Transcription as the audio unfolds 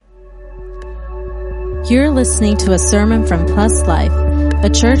You're listening to a sermon from Plus Life, a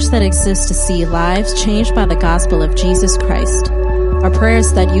church that exists to see lives changed by the gospel of Jesus Christ. Our prayer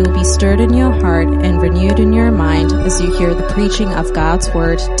is that you will be stirred in your heart and renewed in your mind as you hear the preaching of God's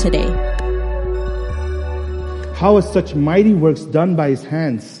word today. How are such mighty works done by his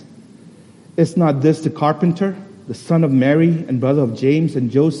hands? Is not this the carpenter, the son of Mary and brother of James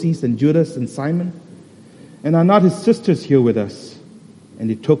and Joses and Judas and Simon? And are not his sisters here with us? And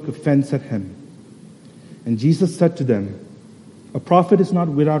they took offense at him. And Jesus said to them, a prophet is not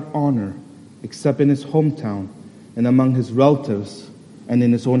without honor, except in his hometown and among his relatives and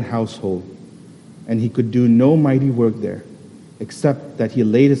in his own household. And he could do no mighty work there, except that he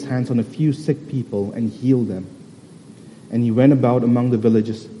laid his hands on a few sick people and healed them. And he went about among the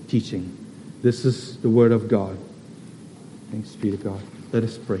villages teaching. This is the word of God. Thanks be to God. Let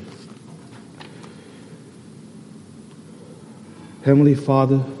us pray. Heavenly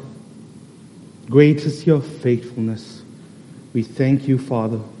Father, great is your faithfulness. We thank you,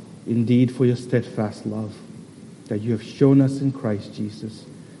 Father, indeed for your steadfast love that you have shown us in Christ Jesus.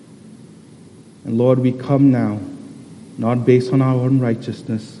 And Lord, we come now, not based on our own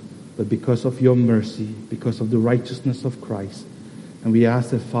righteousness, but because of your mercy, because of the righteousness of Christ. And we ask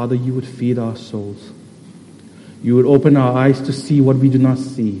that, Father, you would feed our souls. You would open our eyes to see what we do not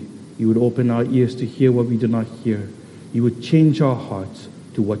see. You would open our ears to hear what we do not hear. You would change our hearts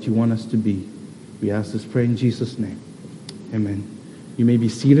to what you want us to be. We ask this prayer in Jesus' name. Amen. You may be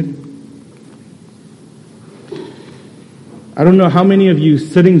seated. I don't know how many of you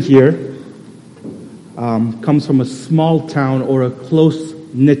sitting here comes from a small town or a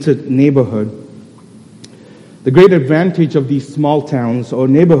close-knitted neighborhood. The great advantage of these small towns or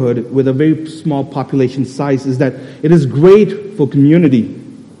neighborhood with a very small population size is that it is great for community.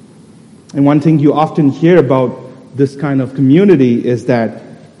 And one thing you often hear about this kind of community is that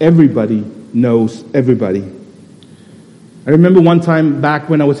everybody knows everybody. I remember one time back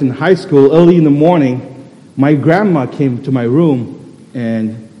when I was in high school, early in the morning, my grandma came to my room,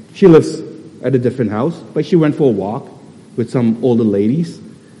 and she lives at a different house, but she went for a walk with some older ladies.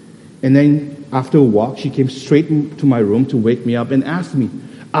 And then after a walk, she came straight to my room to wake me up and asked me,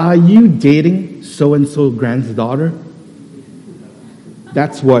 are you dating so-and-so granddaughter?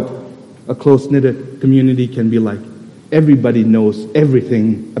 That's what a close-knit community can be like. Everybody knows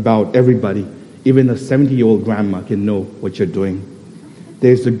everything about everybody. Even a 70-year-old grandma can know what you're doing.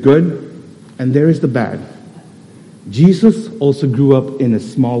 There's the good and there is the bad. Jesus also grew up in a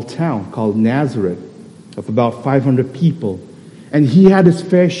small town called Nazareth of about 500 people. And he had his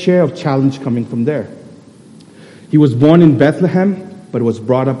fair share of challenge coming from there. He was born in Bethlehem, but was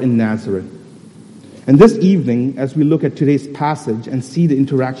brought up in Nazareth. And this evening, as we look at today's passage and see the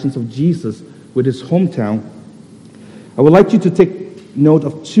interactions of Jesus with his hometown, I would like you to take note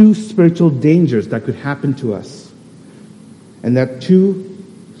of two spiritual dangers that could happen to us. And that two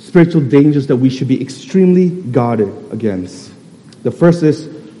spiritual dangers that we should be extremely guarded against. The first is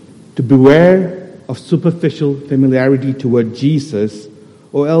to beware of superficial familiarity toward Jesus,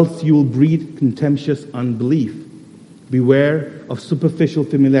 or else you will breed contemptuous unbelief. Beware of superficial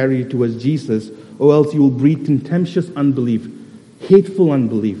familiarity towards Jesus, or else you will breed contemptuous unbelief, hateful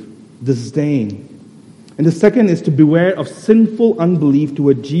unbelief, disdain. And the second is to beware of sinful unbelief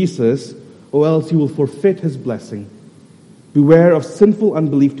toward Jesus, or else you will forfeit his blessing. Beware of sinful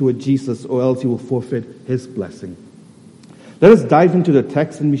unbelief toward Jesus, or else you will forfeit his blessing. Let us dive into the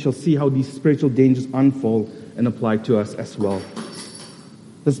text and we shall see how these spiritual dangers unfold and apply to us as well.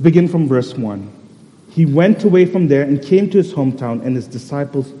 Let's begin from verse 1. He went away from there and came to his hometown, and his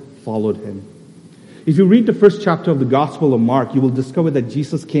disciples followed him. If you read the first chapter of the Gospel of Mark, you will discover that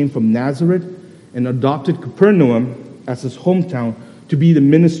Jesus came from Nazareth and adopted Capernaum as his hometown to be the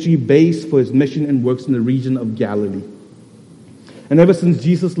ministry base for his mission and works in the region of Galilee. And ever since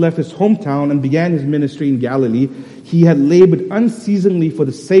Jesus left his hometown and began his ministry in Galilee, he had labored unceasingly for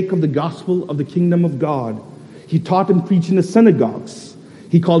the sake of the gospel of the kingdom of God. He taught and preached in the synagogues.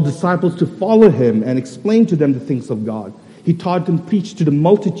 He called disciples to follow him and explain to them the things of God. He taught and preached to the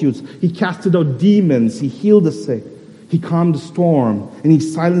multitudes. He casted out demons. He healed the sick. He calmed the storm, and he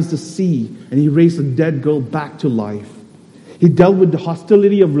silenced the sea, and he raised a dead girl back to life. He dealt with the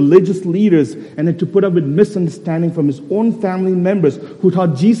hostility of religious leaders and had to put up with misunderstanding from his own family members who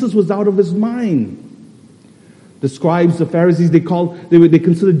thought Jesus was out of his mind. The scribes, the Pharisees, they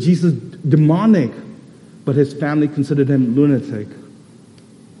considered Jesus demonic, but his family considered him lunatic.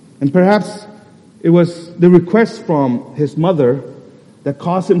 And perhaps it was the request from his mother that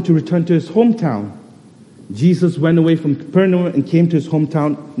caused him to return to his hometown. Jesus went away from Capernaum and came to his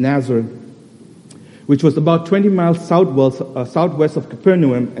hometown, Nazareth, which was about 20 miles southwest of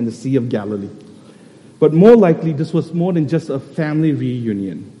Capernaum and the Sea of Galilee. But more likely, this was more than just a family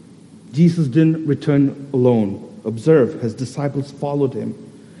reunion. Jesus didn't return alone. Observe, his disciples followed him.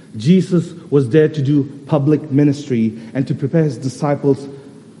 Jesus was there to do public ministry and to prepare his disciples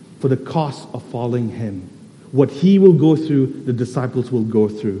for the cost of following him. What he will go through, the disciples will go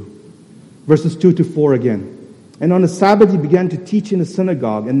through. Verses 2-4 again. And on the Sabbath he began to teach in the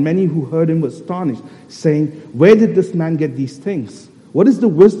synagogue, and many who heard him were astonished, saying, "Where did this man get these things? What is the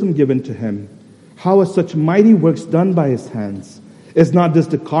wisdom given to him? How are such mighty works done by his hands? Is not this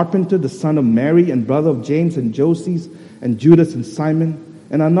the carpenter, the son of Mary, and brother of James and Joses, and Judas and Simon?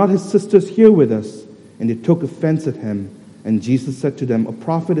 And are not his sisters here with us?" And they took offense at him. And Jesus said to them, "A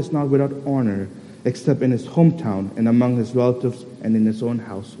prophet is not without honor, except in his hometown, and among his relatives, and in his own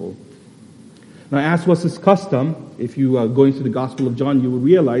household." Now, as was his custom, if you are going through the Gospel of John, you will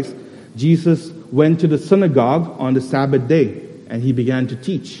realize Jesus went to the synagogue on the Sabbath day, and he began to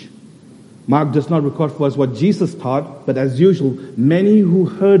teach. Mark does not record for us what Jesus taught, but as usual, many who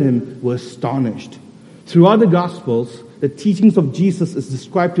heard him were astonished. Throughout the Gospels, the teachings of Jesus is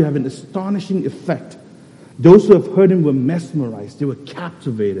described to have an astonishing effect. Those who have heard him were mesmerized. They were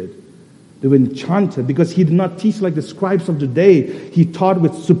captivated. They were enchanted because he did not teach like the scribes of the day. He taught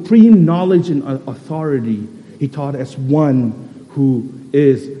with supreme knowledge and authority. He taught as one who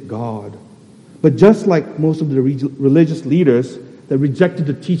is God. But just like most of the religious leaders that rejected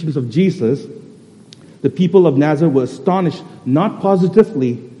the teachings of Jesus, the people of Nazareth were astonished, not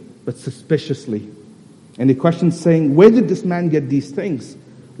positively, but suspiciously. And they questioned, saying, "Where did this man get these things?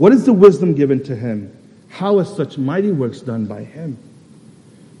 What is the wisdom given to him? How are such mighty works done by him?"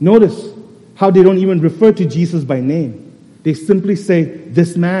 Notice how they don't even refer to Jesus by name. They simply say,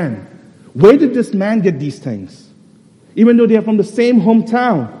 "This man." Where did this man get these things? Even though they are from the same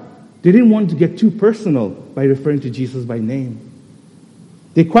hometown, they didn't want to get too personal by referring to Jesus by name.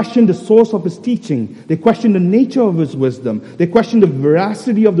 They questioned the source of his teaching. They questioned the nature of his wisdom. They questioned the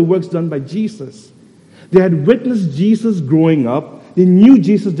veracity of the works done by Jesus. They had witnessed Jesus growing up. They knew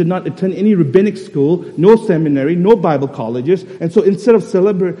Jesus did not attend any rabbinic school, no seminary, no Bible colleges. And so instead of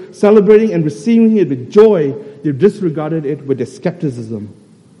celebrating and receiving it with joy, they disregarded it with skepticism.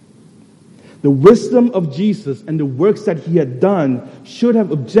 The wisdom of Jesus and the works that he had done should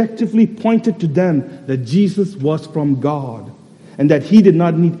have objectively pointed to them that Jesus was from God and that he did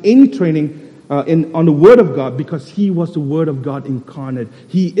not need any training on the Word of God because he was the Word of God incarnate.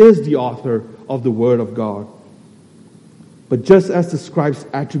 He is the author of the Word of God. But just as the scribes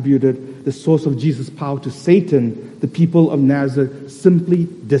attributed the source of Jesus' power to Satan, the people of Nazareth simply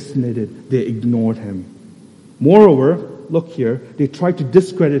dismissed it. They ignored him. Moreover, look here, they tried to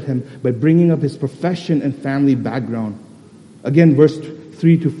discredit him by bringing up his profession and family background. Again, verse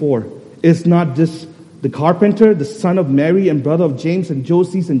 3-4. "Is not this the carpenter, the son of Mary and brother of James and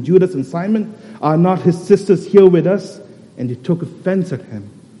Joses and Judas and Simon? Are not his sisters here with us?" And they took offense at him.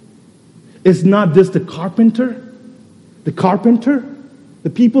 "Is not this the carpenter?" The carpenter?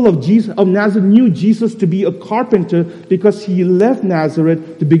 The people of Nazareth knew Jesus to be a carpenter because he left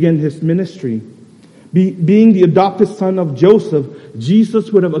Nazareth to begin his ministry. Being the adopted son of Joseph,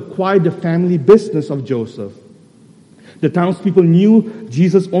 Jesus would have acquired the family business of Joseph. The townspeople knew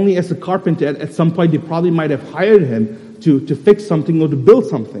Jesus only as a carpenter. At some point, they probably might have hired him to fix something or to build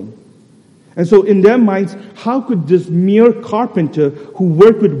something. And so in their minds, how could this mere carpenter who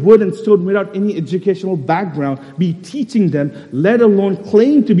worked with wood and stone without any educational background be teaching them, let alone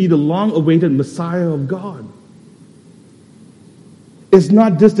claim to be the long-awaited Messiah of God? Is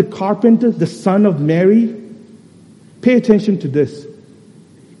not this the carpenter, the son of Mary? Pay attention to this.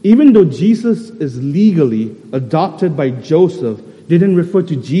 Even though Jesus is legally adopted by Joseph, they didn't refer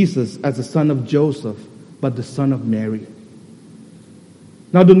to Jesus as the son of Joseph, but the son of Mary.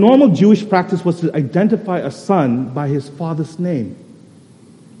 Now, the normal Jewish practice was to identify a son by his father's name.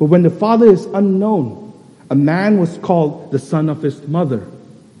 But when the father is unknown, a man was called the son of his mother.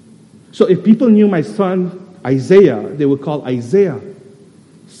 So if people knew my son Isaiah, they would call Isaiah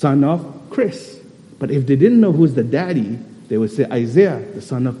son of Chris. But if they didn't know who's the daddy, they would say Isaiah, the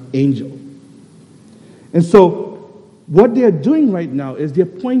son of Angel. And so what they are doing right now is they're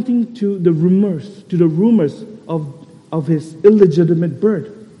pointing to the rumors of his illegitimate birth.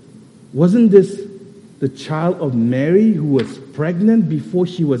 Wasn't this the child of Mary who was pregnant before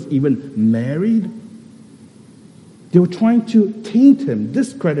she was even married? They were trying to taint him,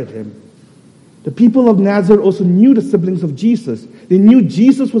 discredit him. The people of Nazareth also knew the siblings of Jesus. They knew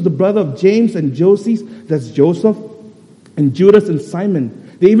Jesus was the brother of James and Joses, that's Joseph, and Judas and Simon.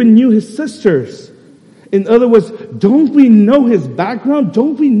 They even knew his sisters. In other words, don't we know his background?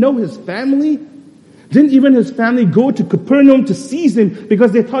 Don't we know his family? Didn't even his family go to Capernaum to seize him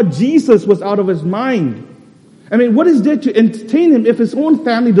because they thought Jesus was out of his mind? I mean, what is there to entertain him if his own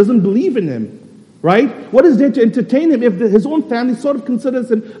family doesn't believe in him? Right? What is there to entertain him if his own family sort of considers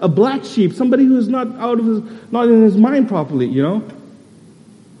him a black sheep, somebody who is not in his mind properly, you know?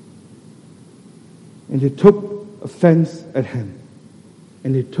 And they took offense at him.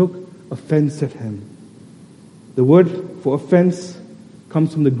 And they took offense at him. The word for offense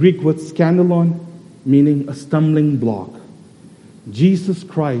comes from the Greek word scandalon, meaning a stumbling block. Jesus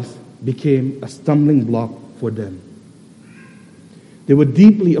Christ became a stumbling block for them. They were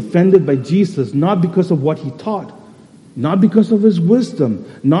deeply offended by Jesus, not because of what he taught, not because of his wisdom,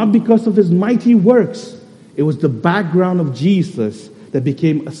 not because of his mighty works. It was the background of Jesus that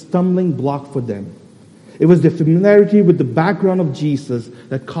became a stumbling block for them. It was the familiarity with the background of Jesus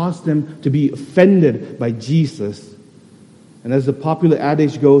that caused them to be offended by Jesus. And as the popular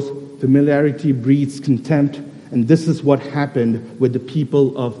adage goes, familiarity breeds contempt, and this is what happened with the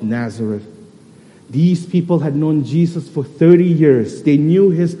people of Nazareth. These people had known Jesus for 30 years. They knew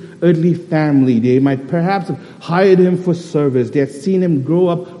his earthly family. They might perhaps have hired him for service. They had seen him grow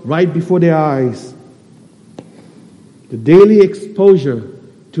up right before their eyes. The daily exposure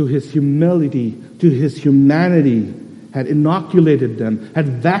to his humility, to his humanity, had inoculated them, had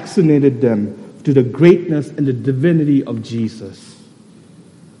vaccinated them to the greatness and the divinity of Jesus.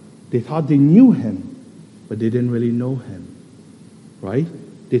 They thought they knew him, but they didn't really know him. Right?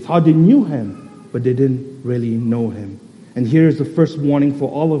 They thought they knew him, but they didn't really know him. And here's the first warning for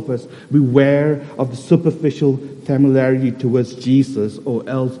all of us. Beware of the superficial familiarity towards Jesus, or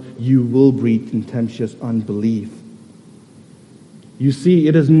else you will breed contemptuous unbelief. You see,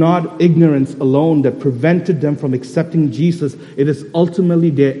 it is not ignorance alone that prevented them from accepting Jesus. It is ultimately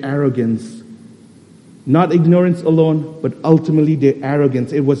their arrogance. Not ignorance alone, but ultimately their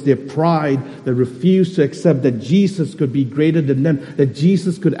arrogance. It was their pride that refused to accept that Jesus could be greater than them, that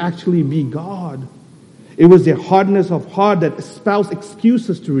Jesus could actually be God. It was their hardness of heart that espoused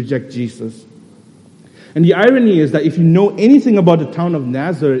excuses to reject Jesus. And the irony is that if you know anything about the town of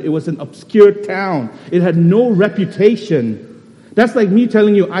Nazareth, it was an obscure town. It had no reputation. That's like me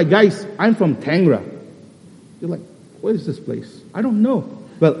telling you, guys, I'm from Tangra. You're like, what is this place? I don't know.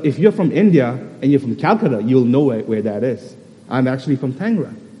 Well, if you're from India and you're from Calcutta, you'll know where that is. I'm actually from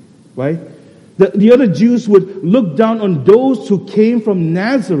Tangra, right? The other Jews would look down on those who came from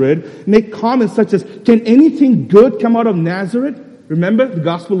Nazareth, make comments such as, can anything good come out of Nazareth? Remember the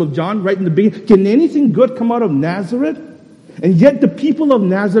Gospel of John right in the beginning? Can anything good come out of Nazareth? And yet the people of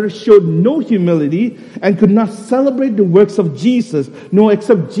Nazareth showed no humility and could not celebrate the works of Jesus, nor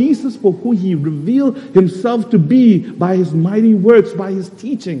accept Jesus for who he revealed himself to be by his mighty works, by his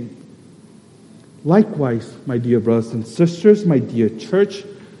teaching. Likewise, my dear brothers and sisters, my dear church,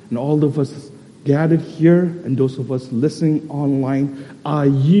 and all of us gathered here and those of us listening online, are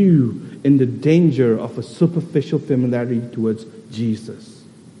you in the danger of a superficial familiarity towards Jesus?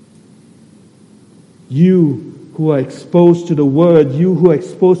 You who are exposed to the Word, you who are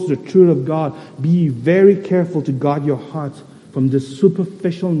exposed to the truth of God, be very careful to guard your hearts from this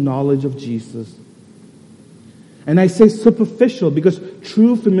superficial knowledge of Jesus. And I say superficial because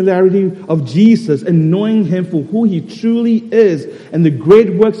true familiarity of Jesus and knowing him for who he truly is and the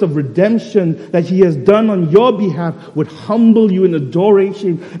great works of redemption that he has done on your behalf would humble you in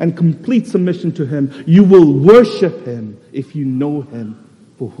adoration and complete submission to him. You will worship him if you know him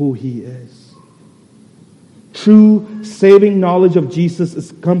for who he is. True saving knowledge of Jesus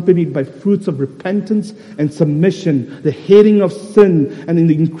is accompanied by fruits of repentance and submission, the hating of sin, and in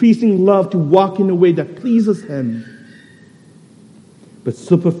the increasing love to walk in a way that pleases him. But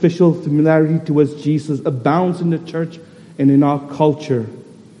superficial familiarity towards Jesus abounds in the church and in our culture.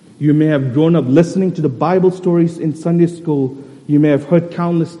 You may have grown up listening to the Bible stories in Sunday school. You may have heard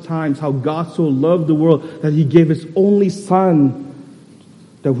countless times how God so loved the world that he gave his only Son,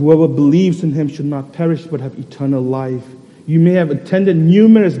 that whoever believes in him should not perish but have eternal life. You may have attended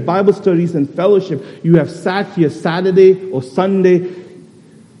numerous Bible studies and fellowship. You have sat here Saturday or Sunday,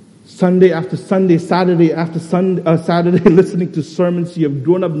 Sunday after Sunday, Saturday after Saturday, listening to sermons. You have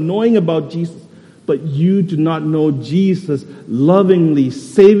grown up knowing about Jesus, but you do not know Jesus lovingly,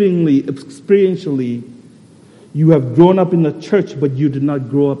 savingly, experientially. You have grown up in the church, but you did not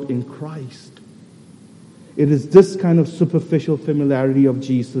grow up in Christ. It is this kind of superficial familiarity of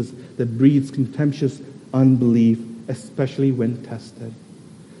Jesus that breeds contemptuous unbelief, especially when tested,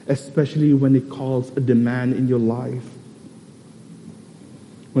 especially when it calls a demand in your life.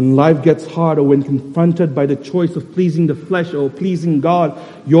 When life gets hard, or when confronted by the choice of pleasing the flesh or pleasing God,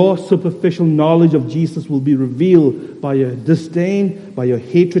 your superficial knowledge of Jesus will be revealed by your disdain, by your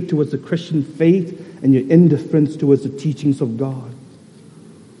hatred towards the Christian faith, and your indifference towards the teachings of God.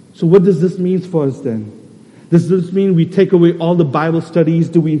 So what does this mean for us then? Does this mean we take away all the Bible studies?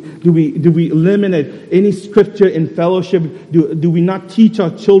 Do we eliminate any scripture in fellowship? Do we not teach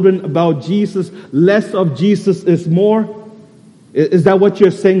our children about Jesus? Less of Jesus is more? Is that what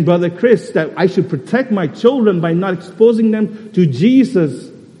you're saying, Brother Chris? That I should protect my children by not exposing them to Jesus?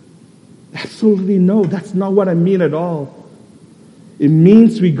 Absolutely no. That's not what I mean at all. It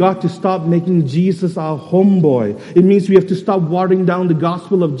means we got to stop making Jesus our homeboy. It means we have to stop watering down the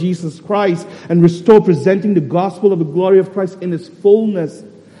gospel of Jesus Christ and restore presenting the gospel of the glory of Christ in its fullness.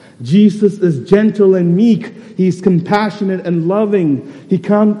 Jesus is gentle and meek. He is compassionate and loving. He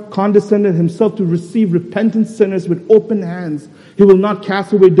condescended himself to receive repentant sinners with open hands. He will not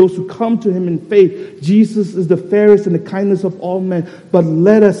cast away those who come to him in faith. Jesus is the fairest and the kindest of all men. But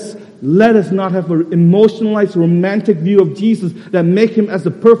let us not have an emotionalized, romantic view of Jesus that make him as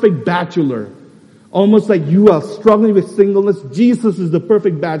the perfect bachelor. Almost like you are struggling with singleness. Jesus is the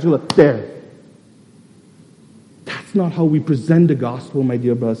perfect bachelor. There. That's not how we present the gospel, my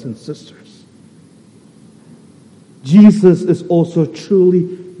dear brothers and sisters. Jesus is also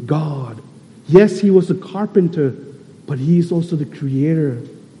truly God. Yes, he was a carpenter, but he is also the creator.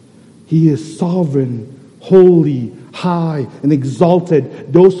 He is sovereign, holy, high, and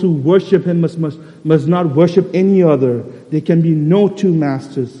exalted. Those who worship him must not worship any other. There can be no two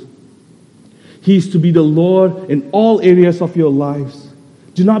masters. He is to be the Lord in all areas of your lives.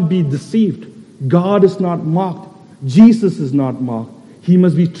 Do not be deceived. God is not mocked. Jesus is not mocked. He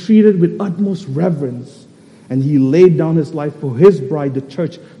must be treated with utmost reverence. And he laid down his life for his bride, the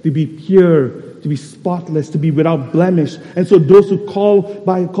church, to be pure, to be spotless, to be without blemish. And so those who call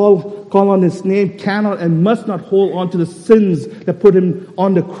on his name cannot and must not hold on to the sins that put him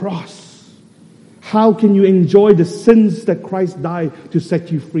on the cross. How can you enjoy the sins that Christ died to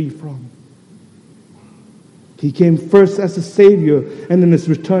set you free from? He came first as a Savior, and in his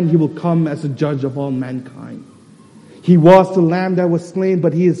return he will come as a judge of all mankind. He was the Lamb that was slain,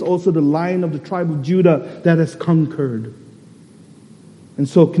 but he is also the Lion of the tribe of Judah that has conquered. And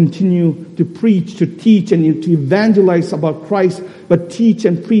so continue to preach, to teach, and to evangelize about Christ, but teach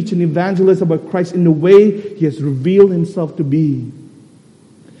and preach and evangelize about Christ in the way he has revealed himself to be,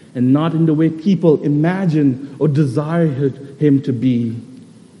 and not in the way people imagine or desire him to be.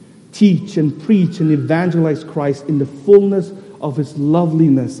 Teach and preach and evangelize Christ in the fullness of his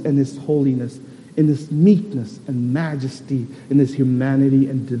loveliness and his holiness, in his meekness and majesty, in his humanity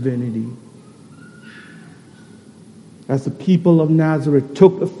and divinity. As the people of Nazareth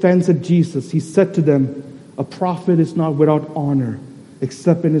took offense at Jesus, he said to them, "A prophet is not without honor,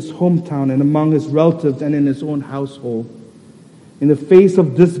 except in his hometown and among his relatives and in his own household." In the face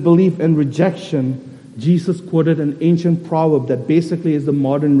of disbelief and rejection, Jesus quoted an ancient proverb that basically is the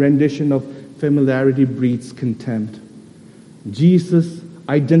modern rendition of "familiarity breeds contempt." Jesus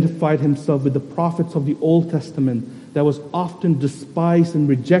identified himself with the prophets of the Old Testament that was often despised and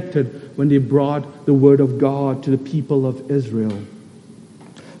rejected when they brought the word of God to the people of Israel.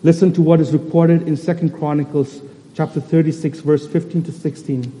 Listen to what is recorded in 2 Chronicles chapter 36, verse 15 to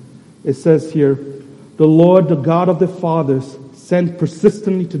 16. It says here, "The Lord, the God of their fathers, sent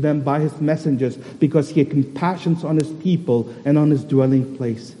persistently to them by his messengers because he had compassion on his people and on his dwelling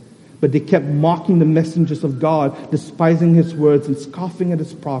place. But they kept mocking the messengers of God, despising his words and scoffing at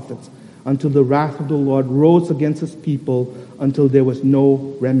his prophets, until the wrath of the Lord rose against his people, until there was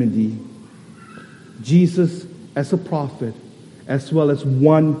no remedy." Jesus, as a prophet, as well as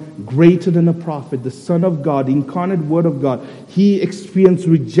one greater than a prophet, the Son of God, the incarnate Word of God, he experienced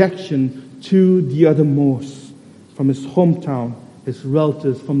rejection to the uttermost, from his hometown, his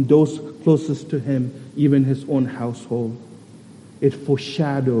relatives, from those closest to him, even his own household. It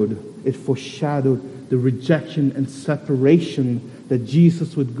foreshadowed the rejection and separation that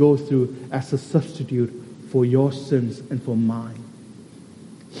Jesus would go through as a substitute for your sins and for mine.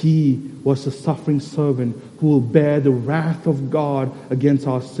 He was a suffering servant who will bear the wrath of God against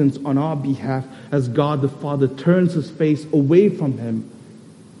our sins on our behalf as God the Father turns his face away from him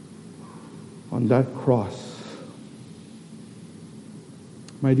on that cross.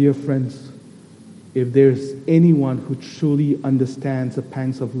 My dear friends, if there's anyone who truly understands the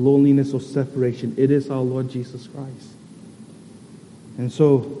pangs of loneliness or separation, it is our Lord Jesus Christ. And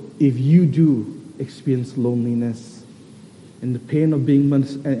so, if you do experience loneliness and the pain of being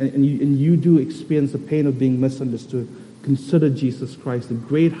and you do experience the pain of being misunderstood, consider Jesus Christ, the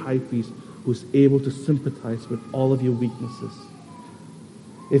great high priest, who's able to sympathize with all of your weaknesses.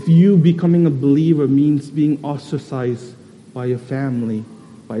 If you becoming a believer means being ostracized by your family,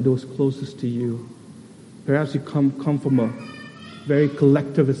 by those closest to you, perhaps you come from a very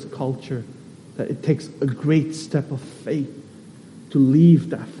collectivist culture, that it takes a great step of faith to leave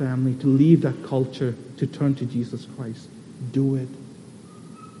that family, to leave that culture, to turn to Jesus Christ. Do it.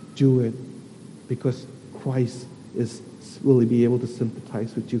 Do it. Because Christ will be able to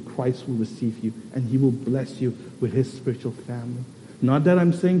sympathize with you. Christ will receive you, and He will bless you with His spiritual family. Not that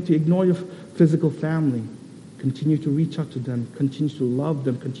I'm saying to ignore your physical family. Continue to reach out to them. Continue to love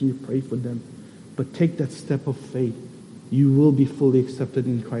them. Continue to pray for them. But take that step of faith. You will be fully accepted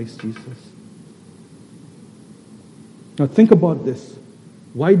in Christ Jesus. Now think about this.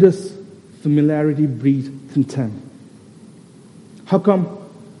 Why does familiarity breed contempt? How come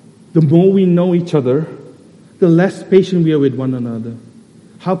the more we know each other, the less patient we are with one another?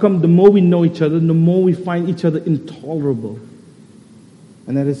 How come the more we know each other, the more we find each other intolerable?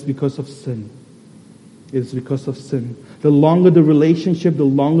 And that is because of sin. It is because of sin. The longer the relationship, the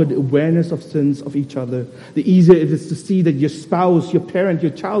longer the awareness of sins of each other, the easier it is to see that your spouse, your parent,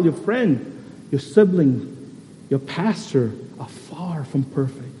 your child, your friend, your sibling, your pastor are far from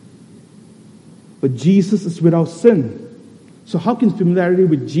perfect. But Jesus is without sin. So how can familiarity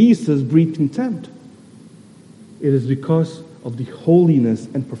with Jesus breed contempt? It is because of the holiness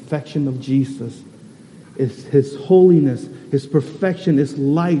and perfection of Jesus. It's His holiness, His perfection, His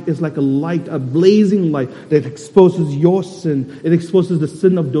light is like a light, a blazing light that exposes your sin. It exposes the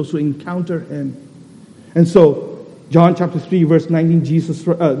sin of those who encounter Him. And so, John chapter 3, verse 19, Jesus,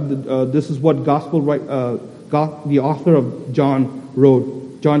 this is what the author of John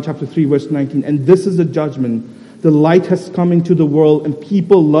wrote. John chapter 3, verse 19. And this is the judgment. The light has come into the world, and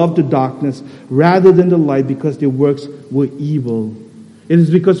people love the darkness rather than the light because their works were evil. It is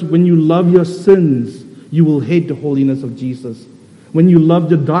because when you love your sins, you will hate the holiness of Jesus. When you love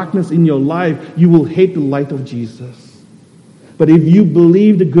the darkness in your life, you will hate the light of Jesus. But if you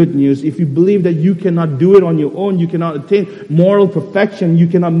believe the good news, if you believe that you cannot do it on your own, you cannot attain moral perfection, you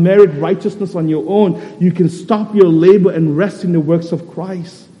cannot merit righteousness on your own, you can stop your labor and rest in the works of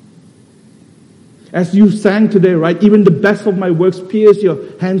Christ. As you sang today, right? Even the best of my works pierce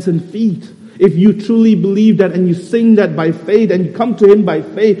your hands and feet. If you truly believe that and you sing that by faith and you come to Him by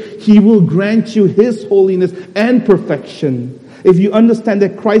faith, He will grant you His holiness and perfection. If you understand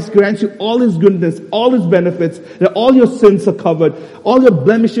that Christ grants you all His goodness, all His benefits, that all your sins are covered, all your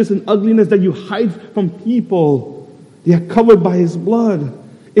blemishes and ugliness that you hide from people, they are covered by His blood.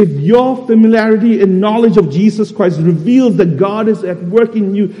 If your familiarity and knowledge of Jesus Christ reveals that God is at work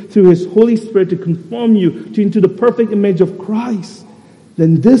in you through His Holy Spirit to conform you into the perfect image of Christ,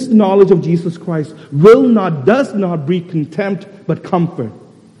 then this knowledge of Jesus Christ does not breed contempt, but comfort.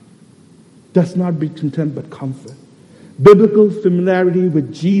 Does not breed contempt, but comfort. Biblical familiarity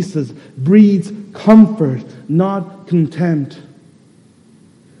with Jesus breeds comfort, not contempt.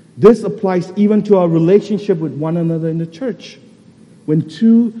 This applies even to our relationship with one another in the church. When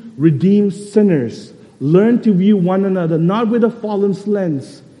two redeemed sinners learn to view one another not with a fallen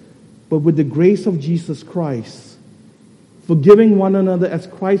lens, but with the grace of Jesus Christ, forgiving one another as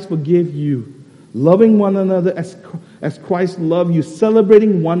Christ forgave you, loving one another as Christ loved you,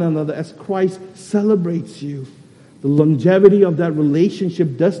 celebrating one another as Christ celebrates you, the longevity of that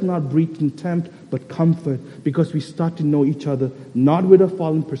relationship does not breed contempt, but comfort, because we start to know each other not with a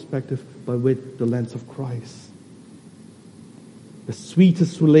fallen perspective, but with the lens of Christ. The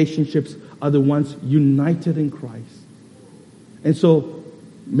sweetest relationships are the ones united in Christ. And so,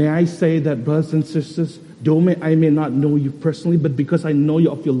 may I say that, brothers and sisters, though I may not know you personally, but because I know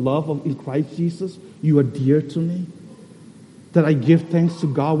you of your love in Christ Jesus, you are dear to me. That I give thanks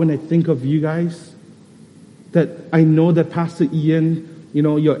to God when I think of you guys. That I know that Pastor Ian,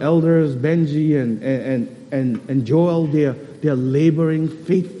 your elders, Benji and Joel, they're laboring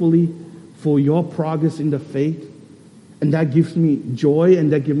faithfully for your progress in the faith. And that gives me joy,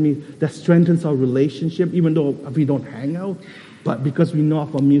 and that strengthens our relationship, even though we don't hang out. But because we know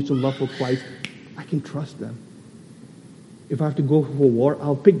of our mutual love for Christ, I can trust them. If I have to go for war,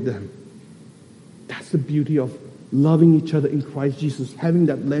 I'll pick them. That's the beauty of loving each other in Christ Jesus, having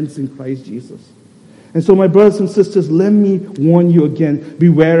that lens in Christ Jesus. And so, my brothers and sisters, let me warn you again,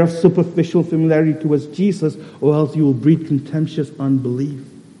 beware of superficial familiarity towards Jesus, or else you will breed contemptuous unbelief.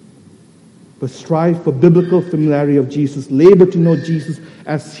 But strive for biblical familiarity of Jesus. Labor to know Jesus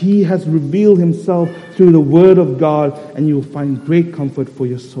as He has revealed Himself through the Word of God, and you will find great comfort for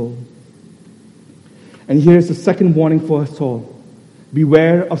your soul. And here's the second warning for us all.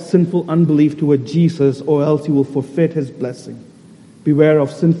 Beware of sinful unbelief toward Jesus, or else you will forfeit His blessing. Beware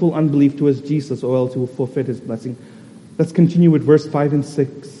of sinful unbelief towards Jesus, or else you will forfeit His blessing. Let's continue with verse 5 and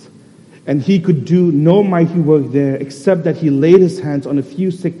 6. And he could do no mighty work there, except that he laid his hands on a few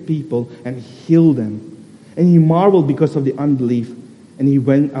sick people and healed them. And he marveled because of the unbelief. And he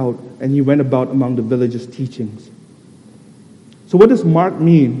went about among the villages teachings. So what does Mark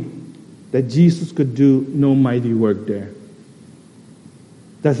mean that Jesus could do no mighty work there?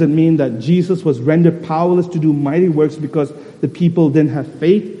 Does it mean that Jesus was rendered powerless to do mighty works because the people didn't have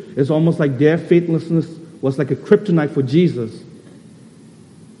faith? It's almost like their faithlessness was like a kryptonite for Jesus.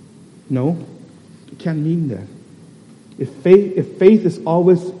 No, it can't mean that. If faith is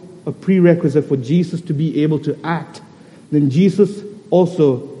always a prerequisite for Jesus to be able to act, then Jesus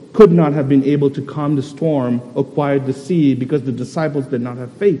also could not have been able to calm the storm or quiet the sea because the disciples did not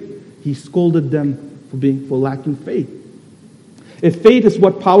have faith. He scolded them for lacking faith. If faith is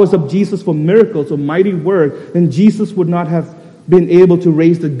what powers up Jesus for miracles or mighty work, then Jesus would not have been able to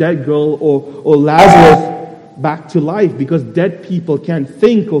raise the dead girl or Lazarus back to life, because dead people can't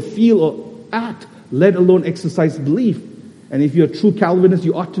think or feel or act, let alone exercise belief. And if you're a true Calvinist,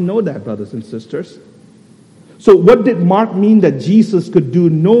 you ought to know that, brothers and sisters. So what did Mark mean that Jesus could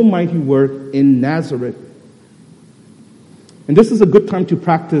do no mighty work in Nazareth? And this is a good time to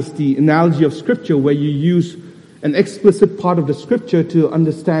practice the analogy of Scripture, where you use an explicit part of the Scripture to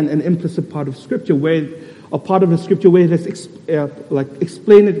understand an implicit part of Scripture, where a part of the Scripture where it has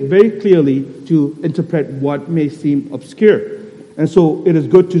explain it very clearly to interpret what may seem obscure. And so it is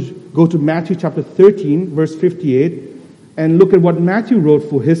good to go to Matthew chapter 13, verse 58, and look at what Matthew wrote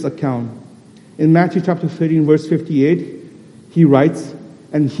for his account. In Matthew chapter 13, verse 58, he writes,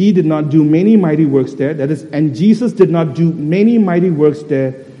 "And he did not do many mighty works there." That is, and Jesus did not do many mighty works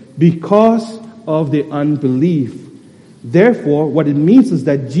there because of the unbelief. Therefore, what it means is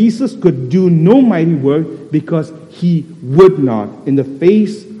that Jesus could do no mighty work because he would not, in the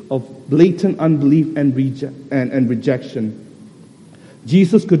face of blatant unbelief and rejection.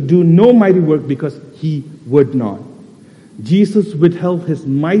 Jesus could do no mighty work because he would not. Jesus withheld his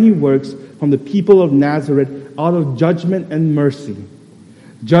mighty works from the people of Nazareth out of judgment and mercy.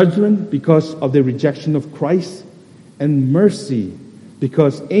 Judgment because of the rejection of Christ, and mercy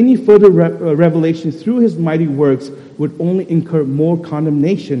because any further revelation through his mighty works would only incur more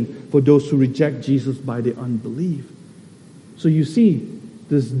condemnation for those who reject Jesus by their unbelief. So you see,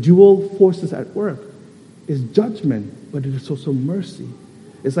 this dual forces at work is judgment, but it is also mercy.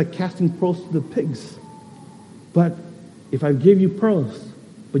 It's like casting pearls to the pigs. But if I give you pearls,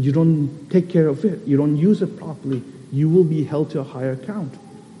 but you don't take care of it, you don't use it properly, you will be held to a higher account.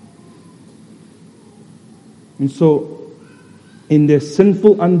 And so, in their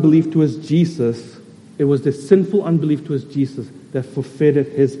sinful unbelief towards Jesus, it was the sinful unbelief towards Jesus that forfeited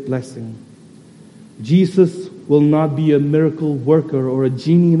his blessing. Jesus will not be a miracle worker or a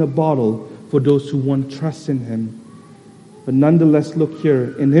genie in a bottle for those who won't trust in him. But nonetheless, look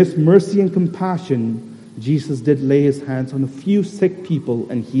here. In his mercy and compassion, Jesus did lay his hands on a few sick people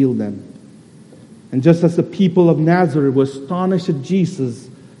and heal them. And just as the people of Nazareth were astonished at Jesus,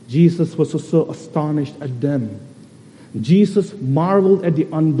 Jesus was also astonished at them. Jesus marveled at the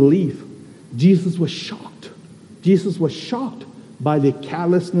unbelief. Jesus was shocked. Jesus was shocked by their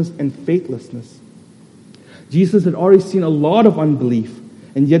carelessness and faithlessness. Jesus had already seen a lot of unbelief,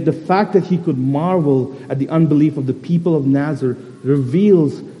 and yet the fact that he could marvel at the unbelief of the people of Nazareth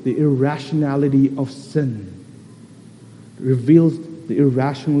reveals the irrationality of sin. It reveals the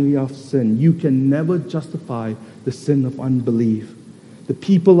irrationality of sin. You can never justify the sin of unbelief. The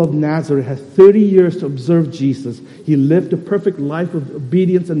people of Nazareth had 30 years to observe Jesus. He lived a perfect life of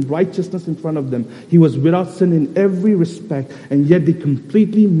obedience and righteousness in front of them. He was without sin in every respect, and yet they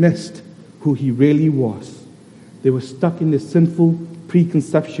completely missed who he really was. They were stuck in this sinful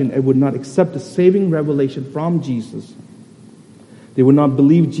preconception and would not accept the saving revelation from Jesus. They would not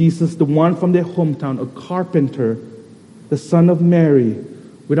believe Jesus, the one from their hometown, a carpenter, the son of Mary,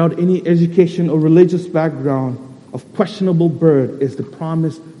 without any education or religious background, of questionable birth, is the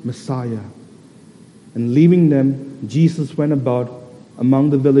promised Messiah. And leaving them, Jesus went about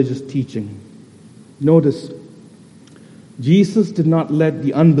among the villages teaching. Notice, Jesus did not let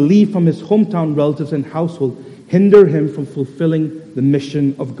the unbelief from his hometown relatives and household hinder him from fulfilling the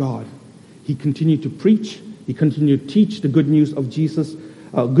mission of God. He continued to preach. He continued to teach the good news of Jesus,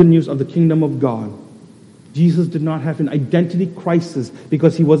 good news of the kingdom of God. Jesus did not have an identity crisis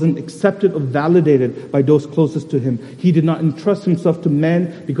because he wasn't accepted or validated by those closest to him. He did not entrust himself to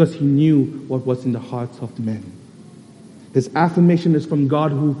men because he knew what was in the hearts of men. His affirmation is from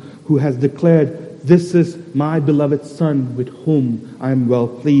God who has declared, "This is my beloved Son with whom I am well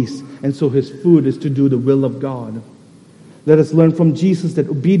pleased." And so his food is to do the will of God. Let us learn from Jesus that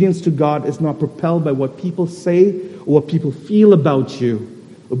obedience to God is not propelled by what people say or what people feel about you.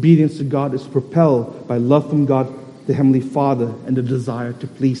 Obedience to God is propelled by love from God, the Heavenly Father, and the desire to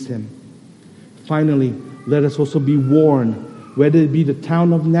please Him. Finally, let us also be warned, whether it be the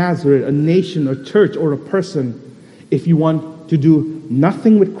town of Nazareth, a nation, a church, or a person, if you want to do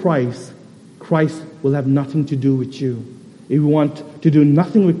nothing with Christ, Christ will have nothing to do with you. If you want to do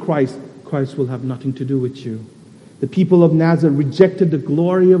nothing with Christ, Christ will have nothing to do with you. The people of Nazareth rejected the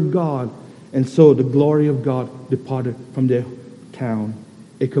glory of God, and so the glory of God departed from their town,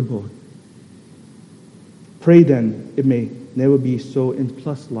 Ichabod. Pray then it may never be so in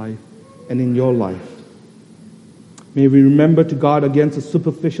Plus Life and in your life. May we remember to guard against a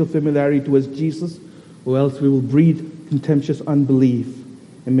superficial familiarity towards Jesus, or else we will breed contemptuous unbelief.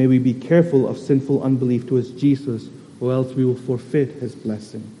 And may we be careful of sinful unbelief towards Jesus, or else we will forfeit His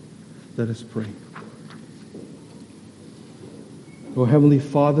blessing. Let us pray. Oh, Heavenly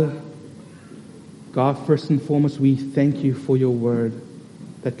Father, God, first and foremost, we thank You for Your word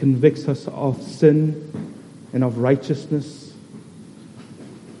that convicts us of sin and of righteousness.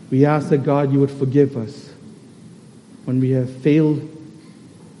 We ask that, God, You would forgive us when we have failed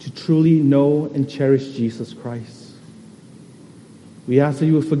to truly know and cherish Jesus Christ. We ask that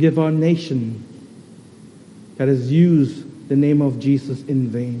You would forgive our nation that has used the name of Jesus in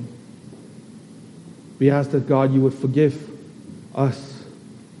vain. We ask that, God, You would forgive us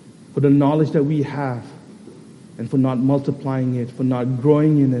for the knowledge that we have and for not multiplying it, for not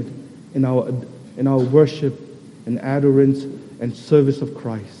growing in it, in our worship and adorance and service of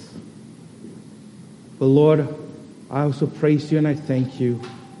Christ. But Lord, I also praise You and I thank You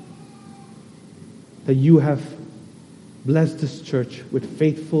that You have blessed this church with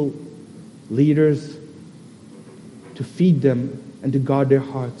faithful leaders to feed them and to guard their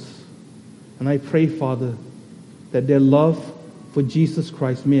hearts. And I pray, Father, that their love for Jesus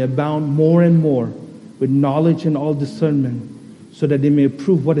Christ may abound more and more with knowledge and all discernment, so that they may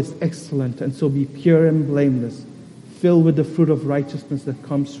approve what is excellent and so be pure and blameless, filled with the fruit of righteousness that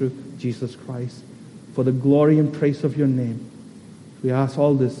comes through Jesus Christ. For the glory and praise of Your name, we ask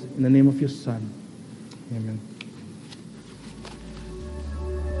all this in the name of Your Son. Amen.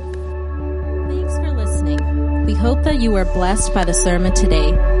 Thanks for listening. We hope that you were blessed by the sermon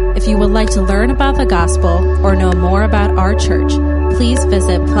today. If you would like to learn about the gospel or know more about our church, please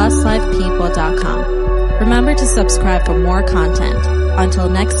visit pluslifepeople.com. Remember to subscribe for more content. Until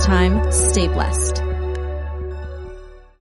next time, stay blessed.